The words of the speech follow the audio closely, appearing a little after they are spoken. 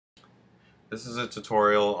This is a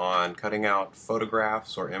tutorial on cutting out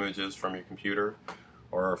photographs or images from your computer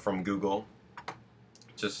or from Google.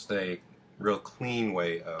 Just a real clean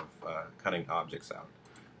way of cutting objects out.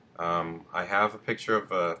 I have a picture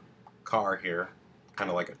of a car here, kind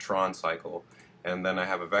of like a Tron cycle, and then I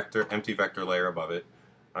have a empty vector layer above it.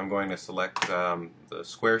 I'm going to select the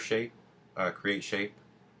square shape, create shape,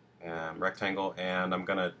 rectangle, and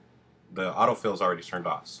the autofill is already turned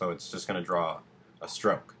off, so it's just going to draw a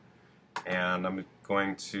stroke. And I'm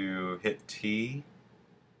going to hit T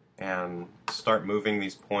and start moving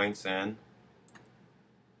these points in,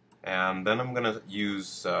 and then I'm going to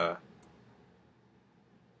use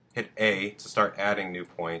hit A to start adding new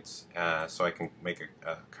points so I can make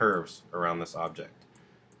curves around this object.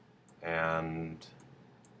 And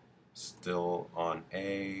still on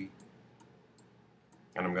A,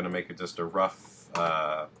 and I'm going to make it just a rough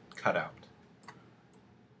cutout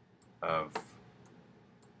of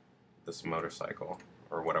this motorcycle,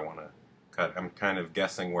 or what I want to cut. I'm kind of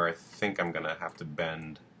guessing where I think I'm going to have to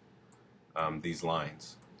bend these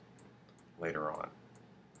lines later on.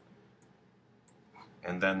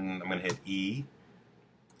 And then I'm going to hit E,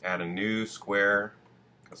 add a new square,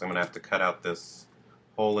 because I'm going to have to cut out this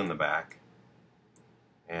hole in the back,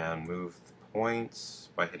 and move the points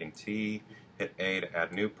by hitting T, hit A to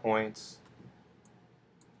add new points,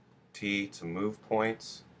 T to move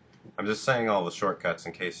points. I'm just saying all the shortcuts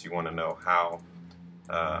in case you want to know how,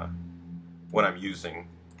 what I'm using.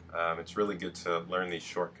 It's really good to learn these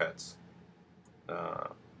shortcuts.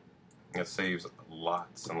 It saves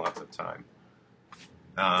lots and lots of time.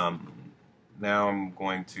 Now I'm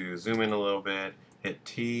going to zoom in a little bit, hit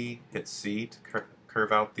T, hit C to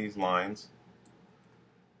curve out these lines.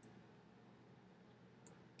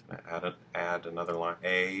 Add another line,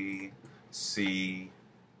 A, C,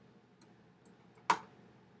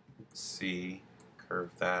 C,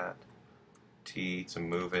 curve that, T to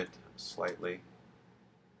move it slightly,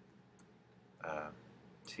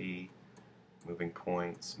 T, moving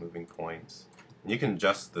points, moving points. And you can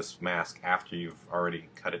adjust this mask after you've already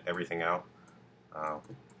cut everything out. I'll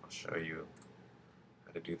show you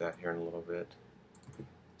how to do that here in a little bit.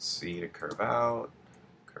 C to curve out,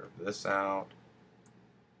 curve this out,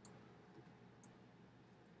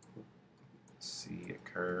 C to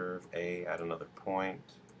curve, A, add another point,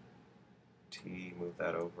 T, move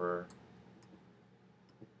that over,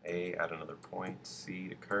 A, add another point, C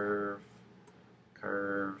to curve,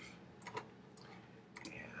 curve,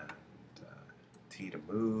 and T to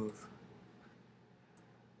move,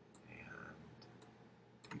 and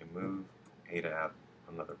T to move, A to add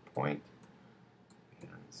another point,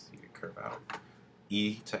 and C to curve out,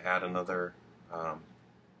 E to add another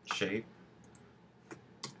shape,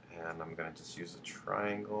 and I'm going to just use a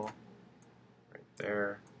triangle right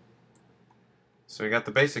there. So we got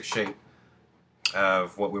the basic shape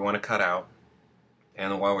of what we want to cut out,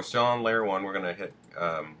 and while we're still on layer 1, we're going to hit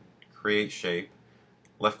create shape,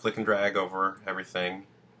 left click and drag over everything,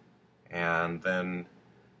 and then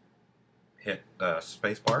hit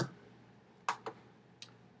spacebar,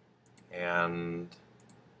 and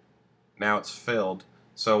now it's filled.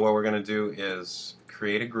 So what we're going to do is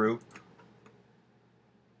create a group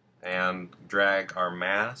and drag our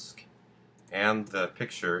mask and the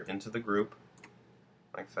picture into the group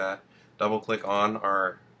like that. Double click on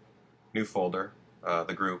our new folder,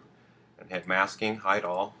 the group, and hit masking, hide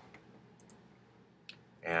all,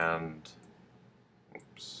 and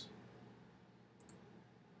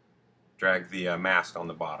drag the mask on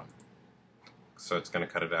the bottom, so it's going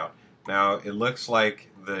to cut it out. Now it looks like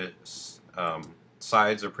the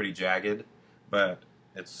sides are pretty jagged, but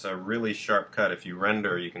it's a really sharp cut. If you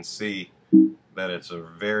render, you can see that it's a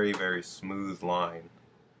very, very smooth line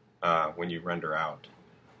when you render out.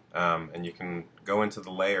 And you can go into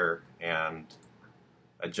the layer and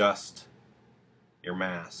adjust your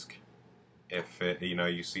mask if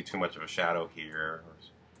you see too much of a shadow here.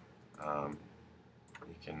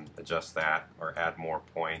 You can adjust that or add more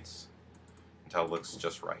points until it looks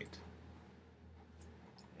just right.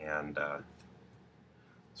 And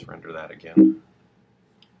let's render that again.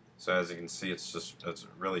 So as you can see, it's a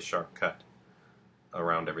really sharp cut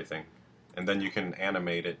around everything. And then you can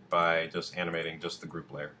animate it by just animating just the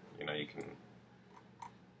group layer. You can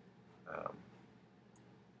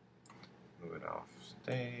move it off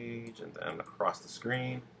stage and then across the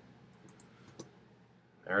screen.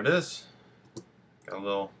 There it is. Got a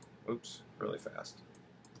little, oops, really fast.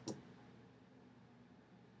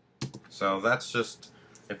 So that's just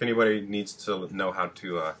if anybody needs to know how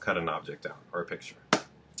to cut an object out or a picture.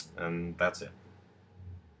 And that's it.